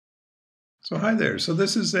So hi there. So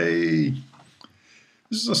this is a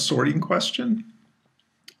sorting question,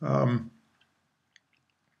 and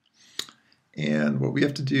what we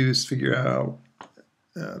have to do is figure out.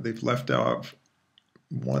 They've left out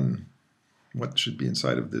what should be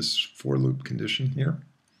inside of this for loop condition here,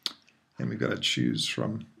 and we've got to choose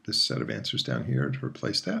from this set of answers down here to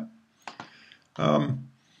replace that.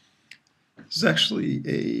 This is actually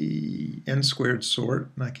a n squared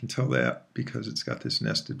sort, and I can tell that because it's got this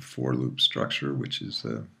nested for loop structure, which is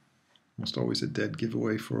almost always a dead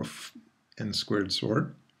giveaway for a n squared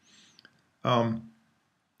sort.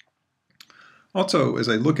 Also, as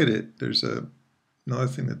I look at it, there's another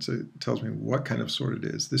thing that tells me what kind of sort it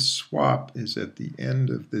is. This swap is at the end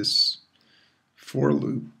of this for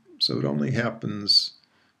loop, so it only happens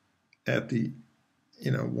at the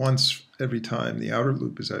once every time the outer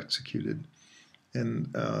loop is executed.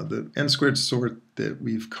 And the n squared sort that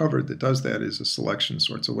we've covered that does that is a selection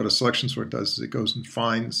sort. So what a selection sort does is it goes and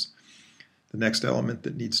finds the next element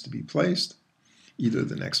that needs to be placed, either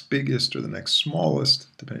the next biggest or the next smallest,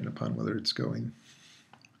 depending upon whether it's going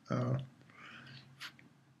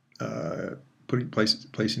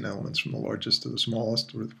placing elements from the largest to the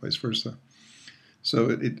smallest, or vice versa. So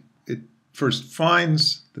it first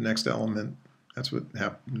finds the next element. That's what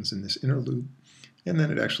happens in this inner loop. And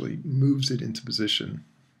then it actually moves it into position,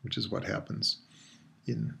 which is what happens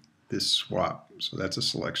in this swap. So that's a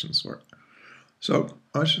selection sort. So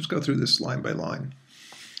let's just go through this line by line.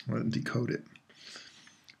 I'm going to decode it.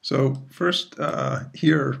 So first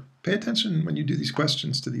here, pay attention when you do these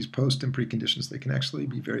questions to these post and preconditions. They can actually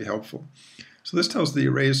be very helpful. So this tells the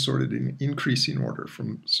array is sorted in increasing order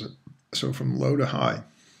from low to high.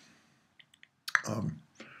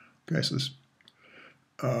 Okay, so this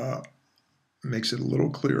makes it a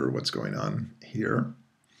little clearer what's going on here.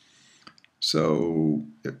 So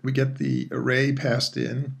we get the array passed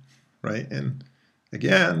in, right? And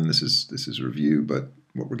again, this is review, but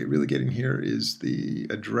what we're really getting here is the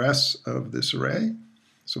address of this array.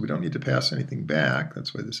 So we don't need to pass anything back.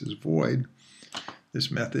 That's why this is void.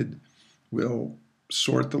 This method will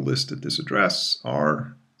sort the list at this address,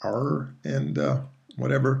 r, and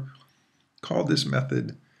whatever. Call this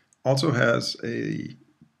method also has a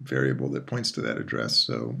variable that points to that address.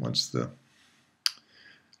 So once the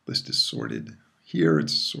list is sorted here,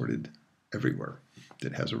 it's sorted everywhere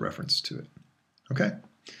that has a reference to it. Okay?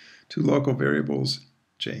 Two local variables,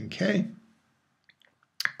 j and k.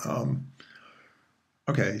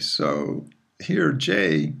 Okay, so here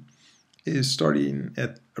j is starting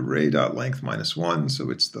at array.length -1, so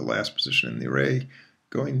it's the last position in the array,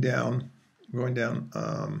 going down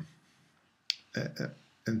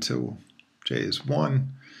until j is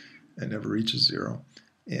 1 and never reaches 0,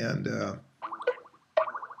 and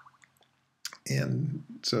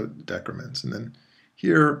so it decrements. And then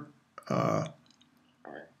here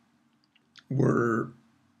we're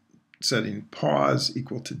setting pause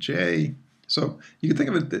equal to j. So you can think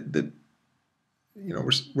of it that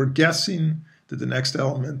we're guessing that the next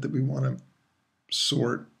element that we want to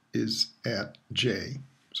sort is at j.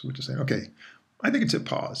 So we're just saying, okay, I think it's at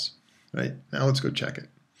pause. Right? Now let's go check it.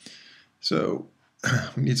 So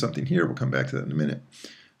we need something here. We'll come back to that in a minute.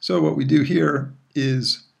 So what we do here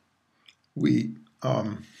is we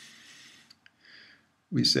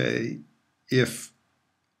say if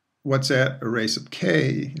what's at array sub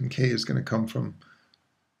k, and k is going to come from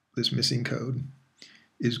this missing code,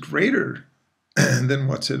 is greater than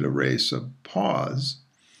what's at array sub pause,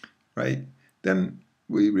 right? Then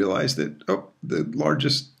we realize that, the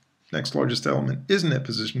next largest element isn't at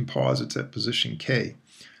position pause, it's at position k.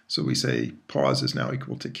 So we say pause is now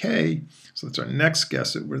equal to k, so that's our next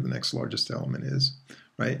guess at where the next largest element is,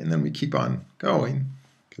 right? And then we keep on going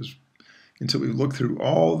until we look through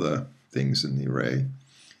all the things in the array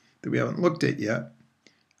that we haven't looked at yet.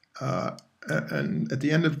 And at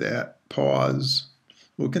the end of that, pause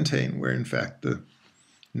will contain where in fact the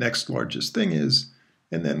next largest thing is,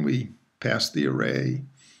 and then we pass the array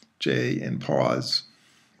j and pause.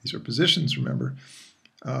 These are positions, remember.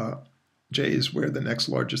 J is where the next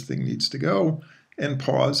largest thing needs to go, and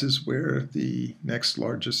pause is where the next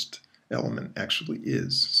largest element actually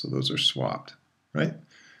is. So those are swapped, right?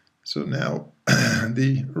 So now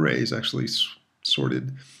the array is actually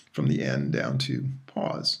sorted from the end down to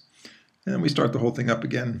pause. And then we start the whole thing up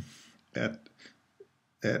again at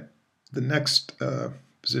the next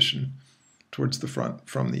position towards the front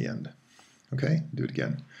from the end. Okay, do it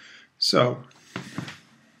again. So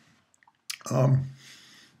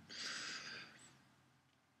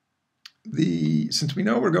since we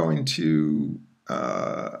know we're going to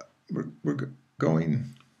we're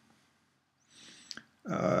going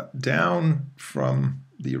down from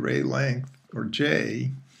the array length, or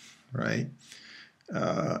J, right,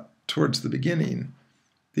 towards the beginning,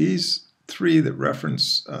 these three that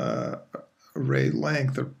reference array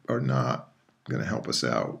length are not going to help us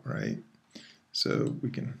out, right? So we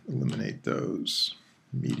can eliminate those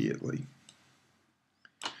immediately,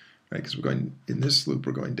 right? Because we're going, in this loop,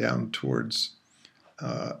 we're going down towards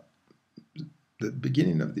the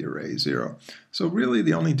beginning of the array, 0. So really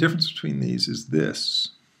the only difference between these is this,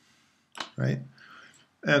 right?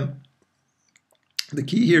 And the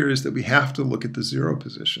key here is that we have to look at the 0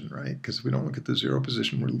 position, right? Because if we don't look at the 0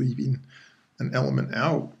 position, we're leaving an element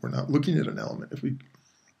out. We're not looking at an element if we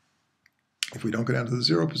don't go down to the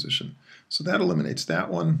 0 position. So that eliminates that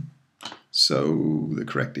one. So the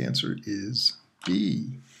correct answer is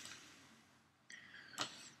B.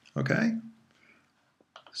 Okay?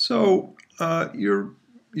 So you're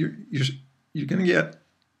going to get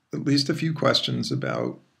at least a few questions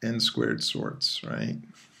about n-squared sorts, right?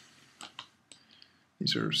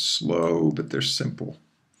 These are slow, but they're simple.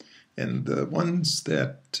 And the ones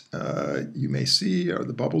that you may see are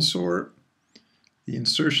the bubble sort, the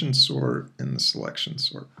insertion sort, and the selection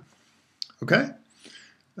sort. Okay?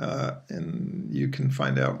 And you can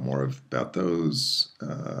find out more about those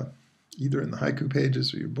either in the Haiku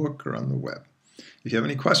pages or your book or on the web. If you have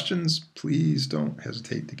any questions, please don't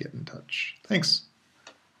hesitate to get in touch. Thanks.